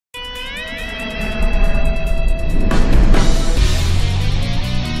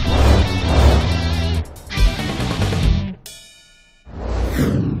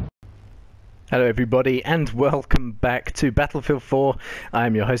Hello everybody and welcome back to Battlefield 4. I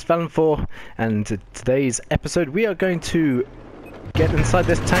am your host Valenfor, and in today's episode we are going to get inside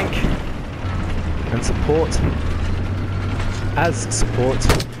this tank and support. Let's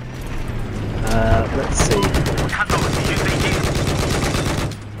see.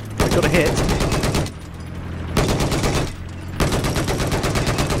 I got a hit.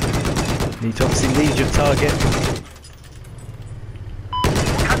 Need to obviously lead your target.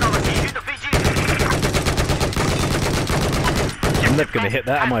 I'm never going to hit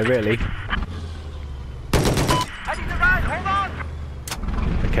that, am I really?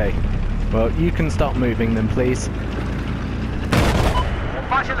 Okay, well you can start moving then please.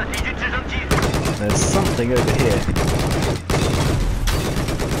 There's something over here.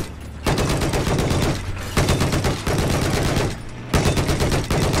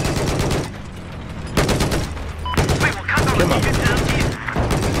 Come on.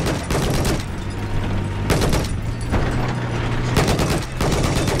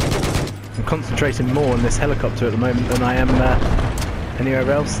 I'm concentrating more on this helicopter at the moment than I am anywhere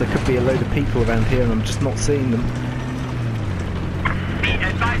else. There could be a load of people around here and I'm just not seeing them. Be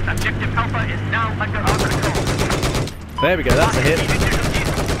advised, objective Alpha is now under our control. There we go, that's a hit.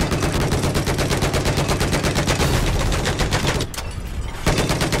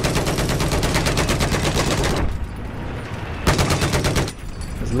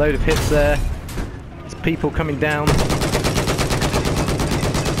 There's a load of hits there. There's people coming down.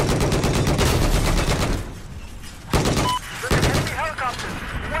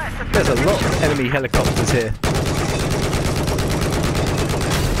 There's a lot of enemy helicopters here.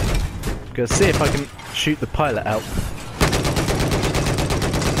 Gonna see if I can shoot the pilot out.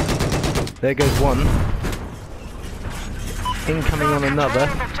 There goes one. Incoming on another.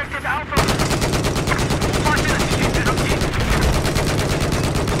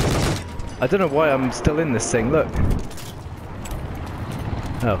 I don't know why I'm still in this thing, look.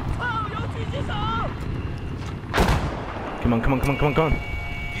 Oh. Come on, come on, come on, come on, come on.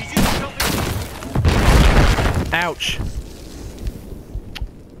 Ouch!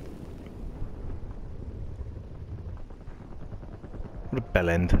 What a bell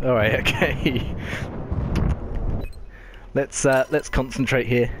end. Alright, okay. Let's concentrate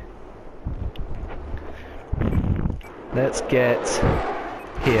here. Let's get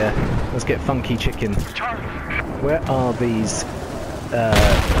here. Let's get Funky Chicken. Where are these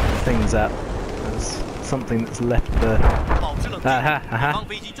things at? There's something that's left the... Aha, aha.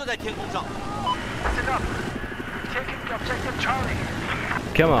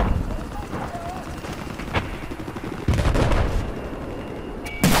 Come on.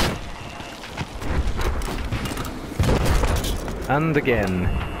 And again.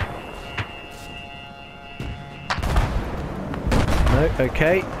 No,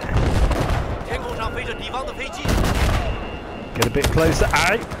 okay. Get a bit closer.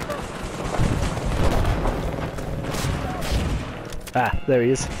 Aye. Ah, there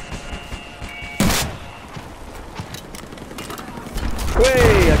he is.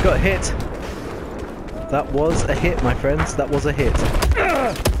 Whey! I got hit. That was a hit, my friends. That was a hit.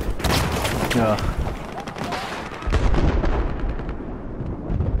 Oh.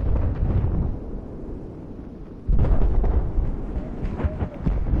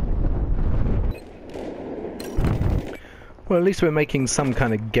 Well, at least we're making some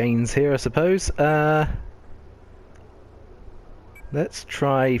kind of gains here, I suppose. Let's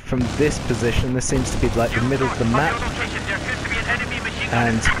try from this position. This seems to be like the middle of the map.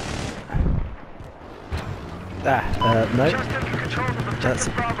 And... no. That's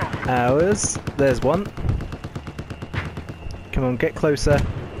ours. There's one. Come on, get closer.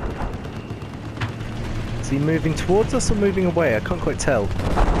 Is he moving towards us or moving away? I can't quite tell.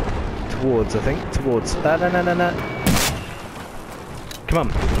 Towards, I think. Towards. No, no, no, no. Come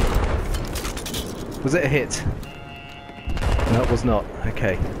on. Was it a hit? No, it was not.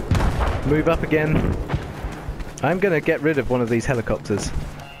 Okay. Move up again. I'm going to get rid of one of these helicopters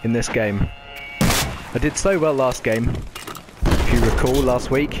in this game. I did so well last game, if you recall,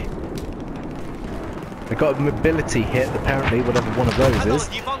 last week. I got a mobility hit, apparently, whatever one of those is.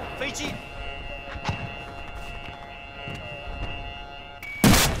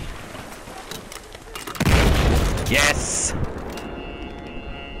 Yes!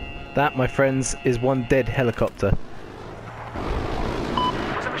 That, my friends, is one dead helicopter.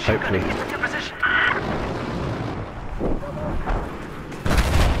 Hopefully.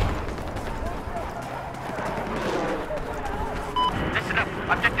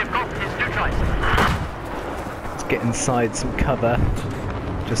 Let's get inside some cover.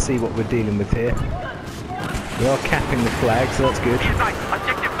 Just see what we're dealing with here. We are capping the flag, so that's good.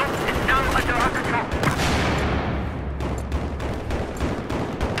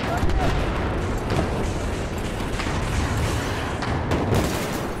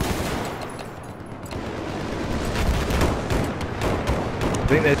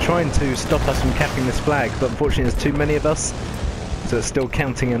 think they're trying to stop us from capping this flag, but unfortunately there's too many of us, so it's still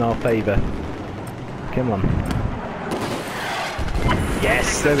counting in our favour. Come on.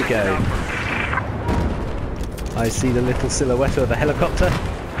 Yes, there we go. I see the little silhouette of a helicopter.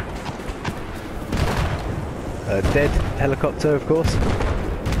 A dead helicopter, of course.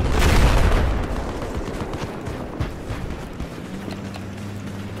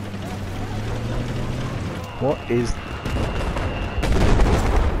 What is...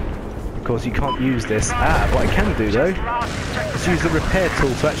 Of course you can't use this. Ah, what I can do though, is use the repair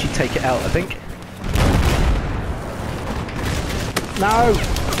tool to actually take it out, I think. No!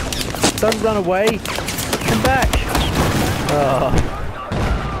 Don't run away! Come back! Oh.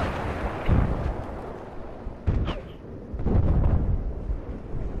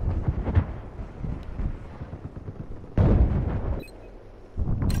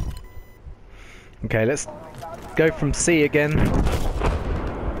 Okay, let's go from C again.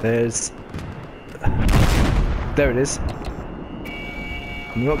 There's... There it is.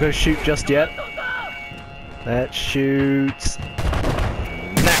 I'm not going to shoot just yet. Let's shoot...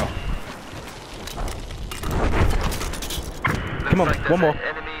 Now! Come on, one more.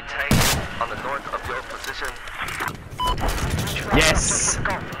 Yes!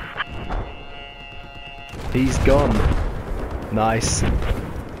 He's gone. Nice.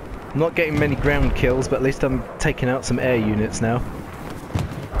 I'm not getting many ground kills, but at least I'm taking out some air units now.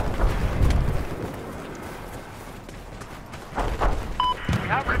 We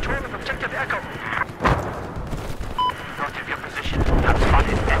have control of objective Echo. North of your position, I've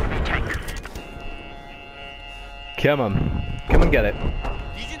spotted enemy tank. Come on. Come and get it.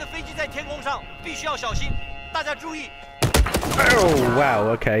 Oh, wow,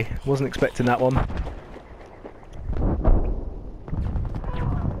 okay. Wasn't expecting that one.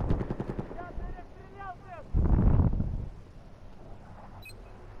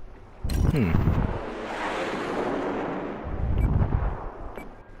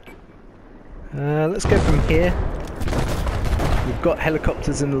 Let's go from here. We've got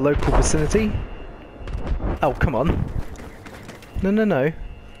helicopters in the local vicinity. Oh, come on. No, no, no.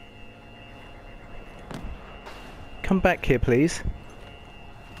 Come back here, please.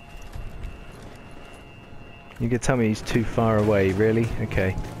 You can tell me he's too far away, really?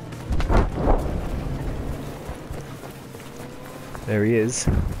 Okay. There he is.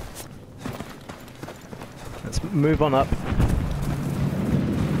 Let's move on up.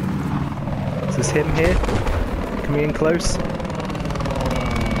 Is this him here? Coming in close?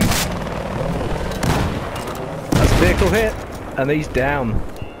 That's a vehicle hit! And he's down.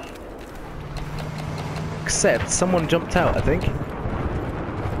 Except someone jumped out, I think.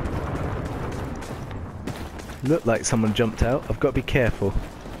 Looked like someone jumped out. I've got to be careful.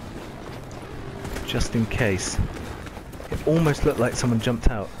 Just in case. It almost looked like someone jumped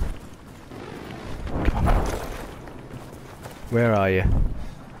out. Come on. Where are you?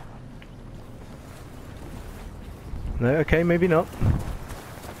 No, okay, maybe not.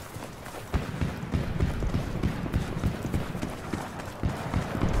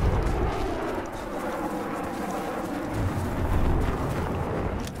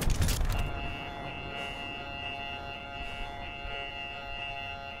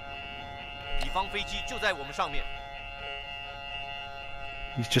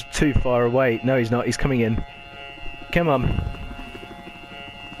 He's just too far away. No, he's not. He's coming in. Come on.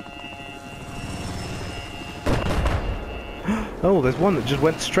 Oh, there's one that just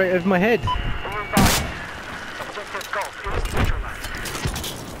went straight over my head.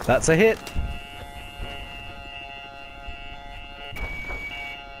 That's a hit.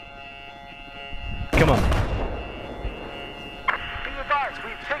 Come on. Be advised,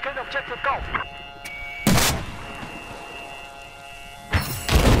 we've taken objective Golf.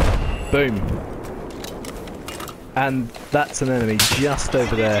 Boom. And that's an enemy just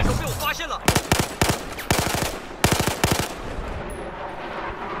over there.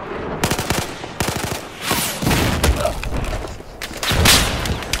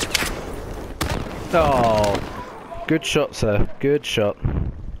 Oh, good shot, sir. Good shot.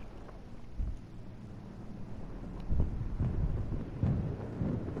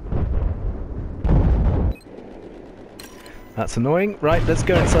 That's annoying. Right, let's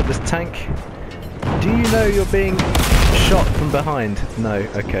go inside this tank. Do you know you're being shot from behind? No,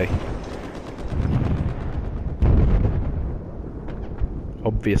 okay.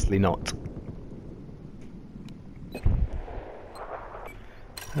 Obviously not.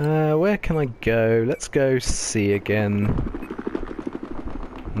 Where can I go? Let's go C again.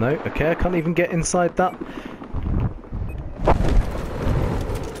 No, okay, I can't even get inside that.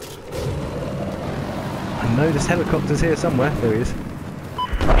 I know this helicopter's here somewhere. There he is.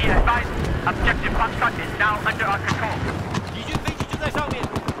 Objective Foxtrot is now under our control. 敌军飞机就在上面，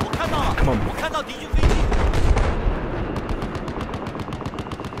我看到了， Come on. 我看到敌军飞机。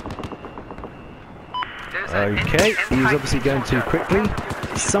 There's an Okay, enemy he was anti- obviously going too quickly.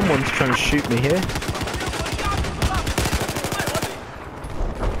 Someone's trying to shoot me here.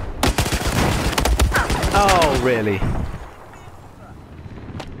 Oh, really?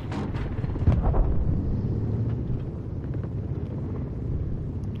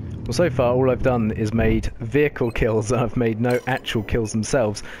 Well, so far all I've done is made vehicle kills. I've made no actual kills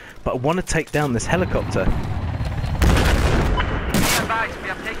themselves. But I want to take down this helicopter. Be advised, we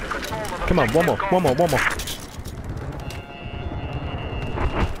have taken control of Come on, one more, objective one more, Go. one more.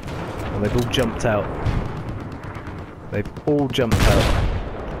 Oh, they've all jumped out. They've all jumped out.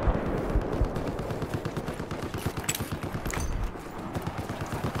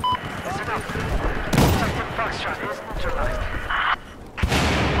 Listen up. Objective Foxtrot is neutralized.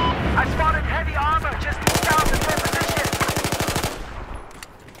 I spotted heavy armor just south of your position.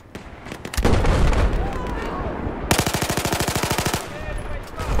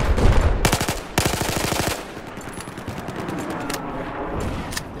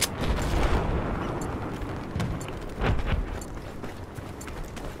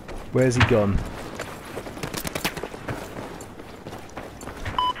 Where's he gone?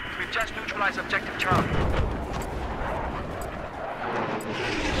 We've just neutralized objective Charlie.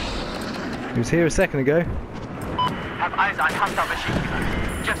 He was here a second ago. Have eyes on hostile machine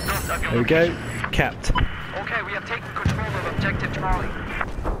gunner. Just north of your There we go. location. Capped. Okay, we have taken control of objective Charlie.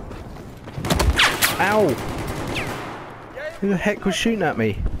 Ow! Who the heck was shooting at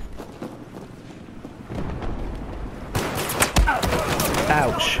me?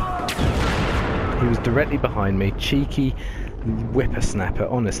 Ouch. He was directly behind me. Cheeky whippersnapper,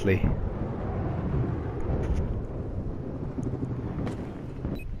 honestly.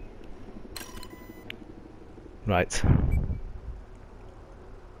 Right.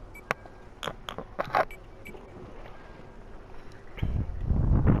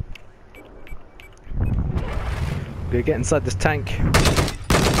 Gonna get inside this tank.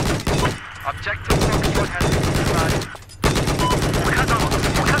 Objective Foxtrot has been neutralized. 我看到了，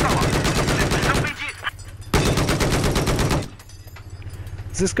我看到了，直升飞机。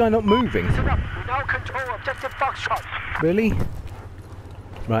 Is this guy not moving? Listen up, we now control objective Foxtrot. Really?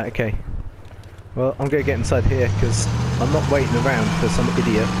 Right, okay. Well, I'm going to get inside here because I'm not waiting around for some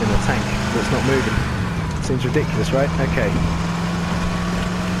idiot in a tank that's not moving. Seems ridiculous, right? Okay.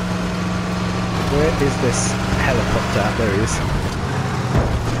 Where is this helicopter? There he is.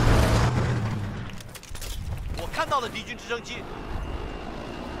 我看到了敌军直升机。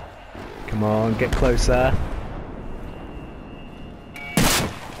 Come on, get closer.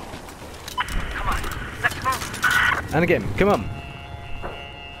 Come on, let's move. And again, come on.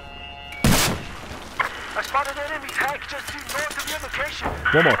 I spotted an enemy tank just due north of your location.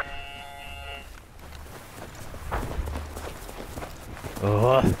 One more.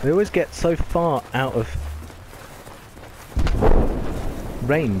 Oh, they always get so far out of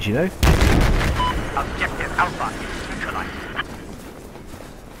range, you know? Objective Alpha is neutralized.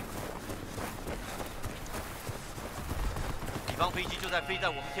 敌方飞机就在飞在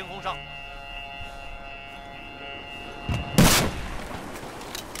我们天空上。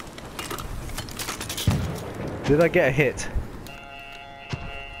 Did I get a hit?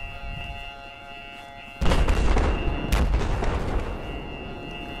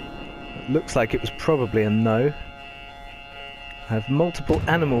 Looks like it was probably a no. I have multiple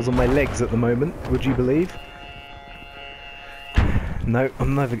animals on my legs at the moment, would you believe? No,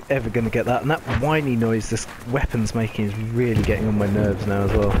 I'm never ever going to get that. And that whiny noise this weapon's making is really getting on my nerves now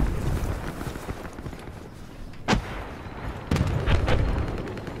as well.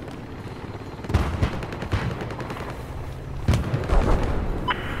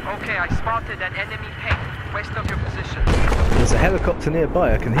 Okay, I spotted an enemy tank west of your position. There's a helicopter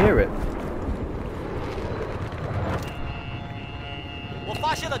nearby, I can hear it. 我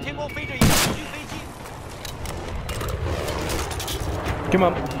发现了天空飞着一架敌军飞机。 Come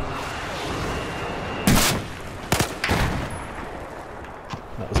on.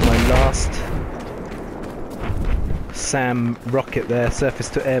 That was my last SAM rocket there, surface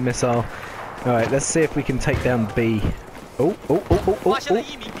to air missile. Alright, let's see if we can take down B. Oh, oh, oh, oh, oh, 发现了 oh.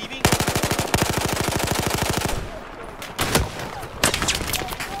 一名敌兵。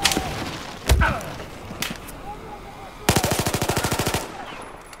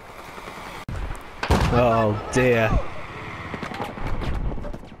 Oh dear.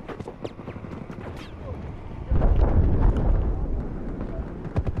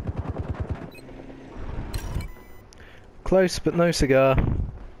 Close but no cigar.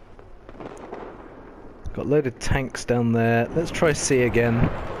 Got a load of tanks down there. Let's try C again.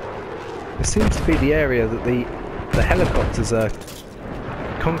 This seems to be the area that the helicopters are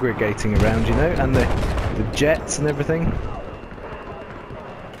congregating around, you know, and the jets and everything.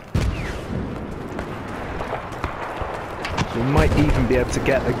 So we might even be able to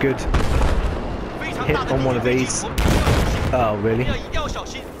get a good hit on one of these. Oh, really?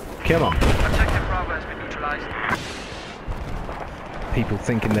 Come on. Objective Bravo has been neutralized. People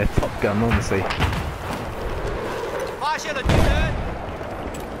thinking they're Top Gun, honestly.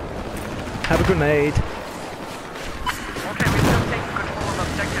 Have a grenade. Okay, we're still taking control of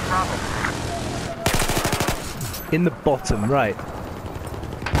Objective Bravo. In the bottom, right.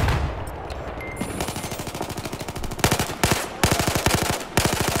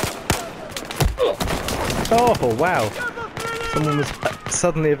 Oh, wow. Someone was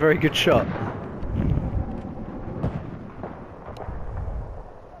suddenly a very good shot.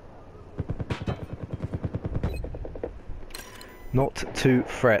 Not to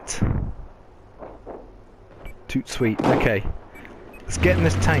fret. Toot sweet. Okay. Let's get in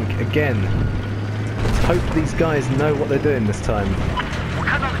this tank again. Let's hope these guys know what they're doing this time.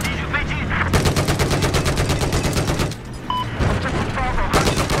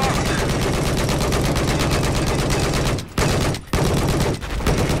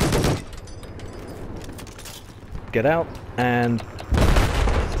 Get out and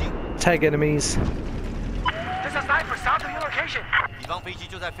tag enemies. There's a sniper south of your location.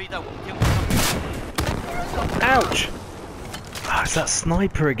 Ouch! Oh, it's that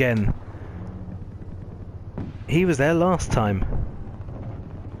sniper again. He was there last time.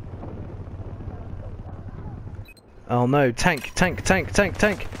 Oh no, tank, tank, tank, tank,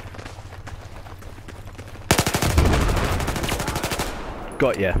 tank!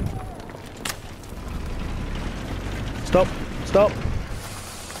 Got ya. Stop, stop!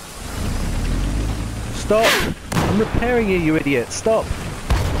 Stop! I'm repairing you, you idiot! Stop!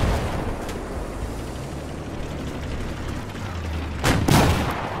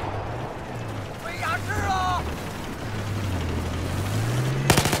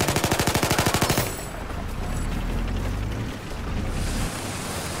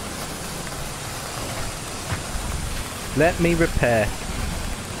 Let me repair.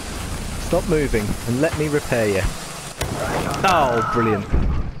 Stop moving and let me repair you. Oh, brilliant.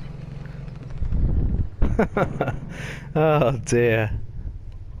 Oh dear.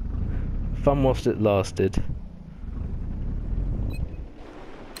 Fun whilst it lasted.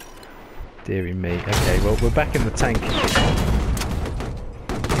 Deary me. Okay, well, we're back in the tank.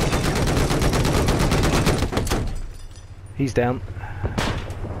 He's down.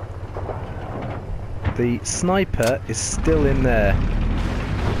 The sniper is still in there.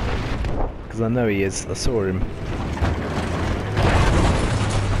 Because I know he is. I saw him.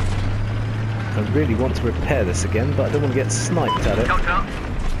 I really want to repair this again, but I don't want to get sniped at it.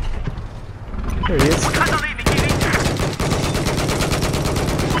 There he is.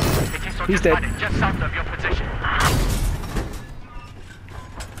 He's dead. Just south of your position.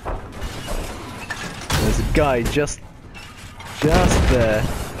 There's a guy just there.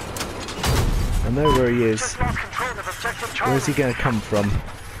 I know where he is. Just lost control of Objective Charlie. Where's he going to come from?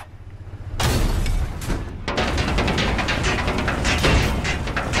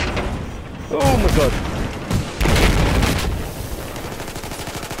 Oh my god!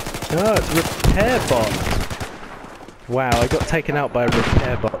 Oh, it's a repair bot! Wow, I got taken out by a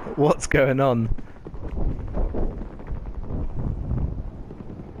repair bot. What's going on?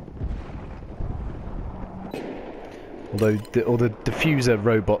 Or the diffuser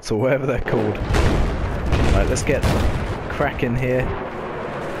robots, or whatever they're called. Right, let's get cracking here.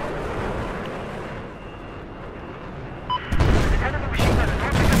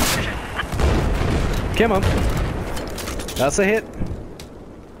 Come on. That's a hit.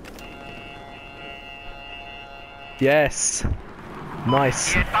 Yes.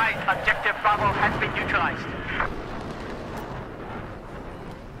 Nice. Be advised, Objective Bravo has been neutralized.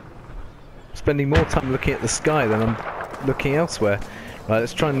 Spending more time looking at the sky than I'm looking elsewhere. Right,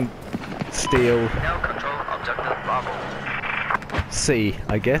 let's try and steal Now control Objective Bravo. C,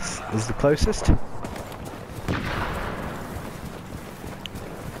 I guess, is the closest.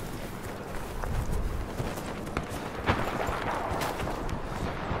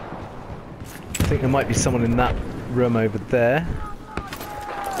 I think there might be someone in that room over there.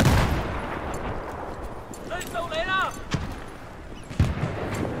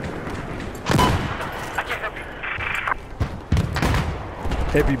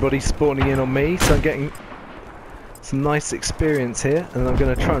 Everybody's spawning in on me, so I'm getting some nice experience here, and I'm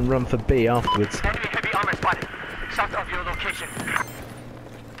going to try and run for B afterwards. Enemy heavy armor spotted south of your location.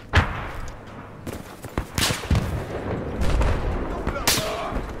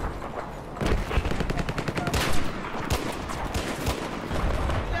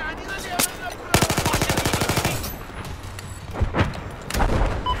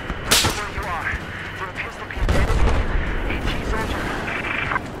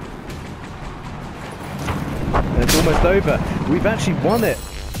 almost over. We've actually won it.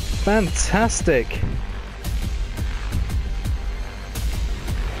 Fantastic.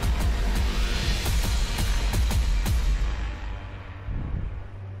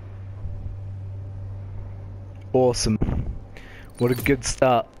 Awesome. What a good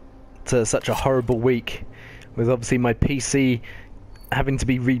start to such a horrible week, with obviously my PC having to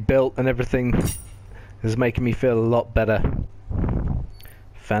be rebuilt and everything is making me feel a lot better.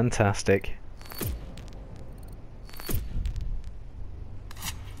 Fantastic.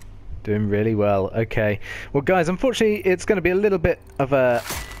 Doing really well. Okay. Well guys, unfortunately it's going to be a little bit of a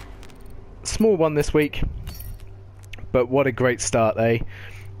small one this week, but what a great start, eh?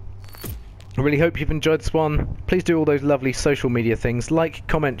 I really hope you've enjoyed this one. Please do all those lovely social media things. Like,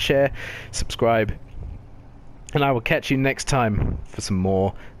 comment, share, subscribe. And I will catch you next time for some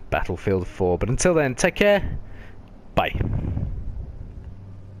more Battlefield 4. But until then, take care. Bye.